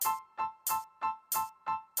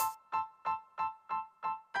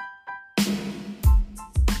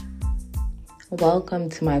Welcome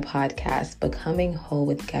to my podcast, Becoming Whole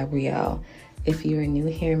with Gabrielle. If you are new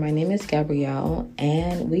here, my name is Gabrielle,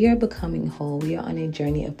 and we are becoming whole. We are on a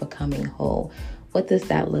journey of becoming whole. What does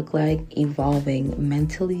that look like? Evolving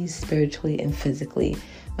mentally, spiritually, and physically.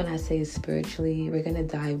 When I say spiritually, we're going to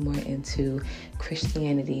dive more into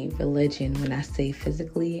Christianity, religion. When I say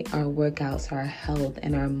physically, our workouts, our health,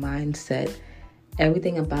 and our mindset.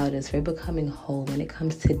 Everything about us, we're becoming whole when it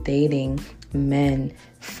comes to dating, men,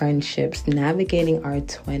 friendships, navigating our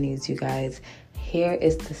 20s, you guys. Here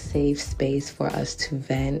is the safe space for us to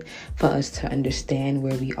vent, for us to understand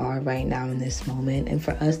where we are right now in this moment, and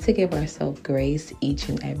for us to give ourselves grace each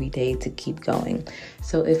and every day to keep going.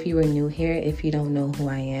 So if you are new here, if you don't know who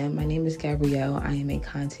I am, my name is Gabrielle. I am a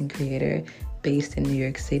content creator based in New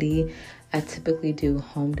York City. I typically do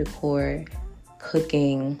home decor,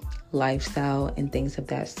 cooking, lifestyle, and things of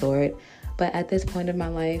that sort. But at this point in my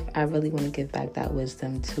life, I really want to give back that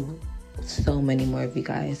wisdom to so many more of you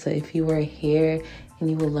guys. So if you are here and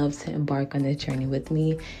you would love to embark on this journey with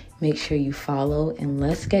me, make sure you follow, and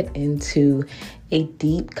let's get into a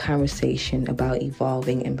deep conversation about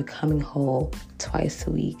evolving and becoming whole twice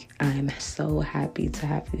a week. I'm so happy to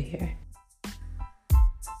have you here.